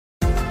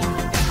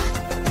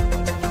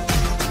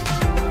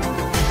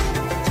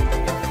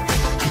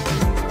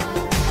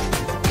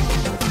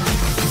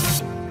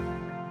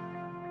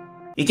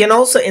You can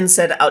also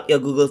insert out your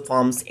Google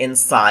Forms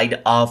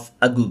inside of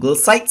a Google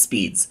Site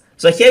Space.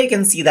 So here you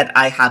can see that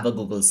I have a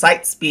Google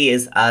Site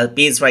Space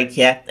page right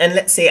here. And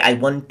let's say I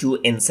want to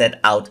insert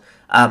out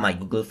my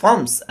Google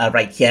Forms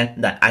right here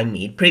that I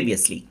made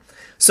previously.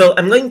 So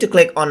I'm going to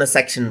click on a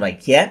section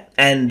right here,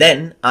 and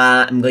then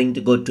I'm going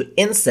to go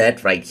to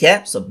insert right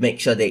here. So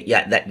make sure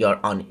that, that you're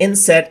on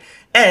insert,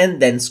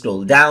 and then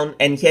scroll down,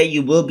 and here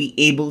you will be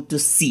able to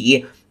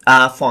see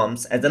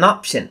forms as an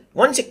option.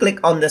 Once you click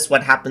on this,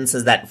 what happens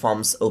is that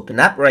forms open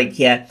up right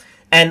here.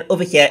 And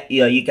over here,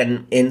 you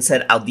can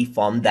insert out the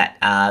form that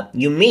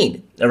you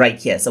made right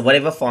here. So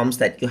whatever forms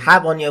that you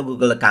have on your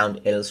Google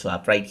account, it'll show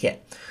up right here.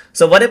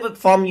 So whatever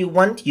form you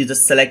want, you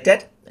just select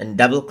it and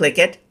double click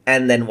it.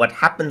 And then what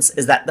happens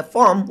is that the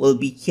form will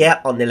be here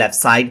on the left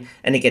side,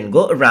 and you can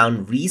go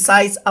around,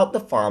 resize out the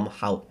form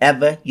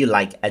however you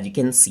like, as you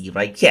can see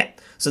right here.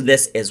 So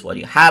this is what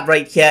you have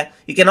right here.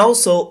 You can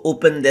also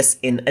open this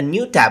in a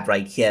new tab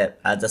right here,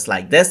 just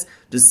like this,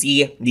 to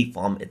see the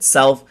form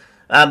itself.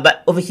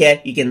 But over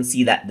here, you can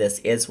see that this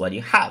is what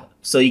you have.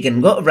 So you can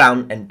go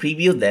around and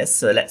preview this.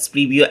 So let's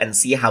preview and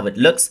see how it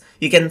looks.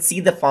 You can see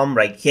the form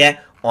right here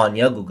on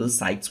your Google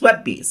Sites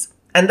web page.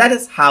 And that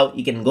is how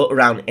you can go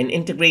around and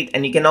integrate,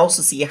 and you can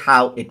also see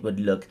how it would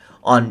look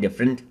on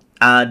different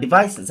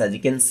devices, as you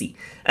can see.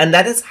 And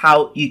that is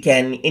how you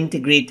can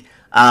integrate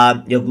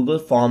your Google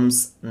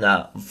Forms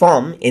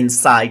form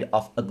inside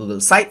of a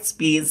Google Sites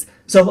space.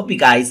 So I hope you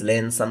guys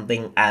learned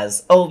something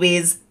as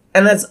always.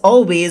 And as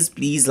always,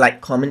 please like,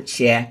 comment,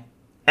 share,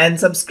 and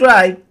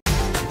subscribe.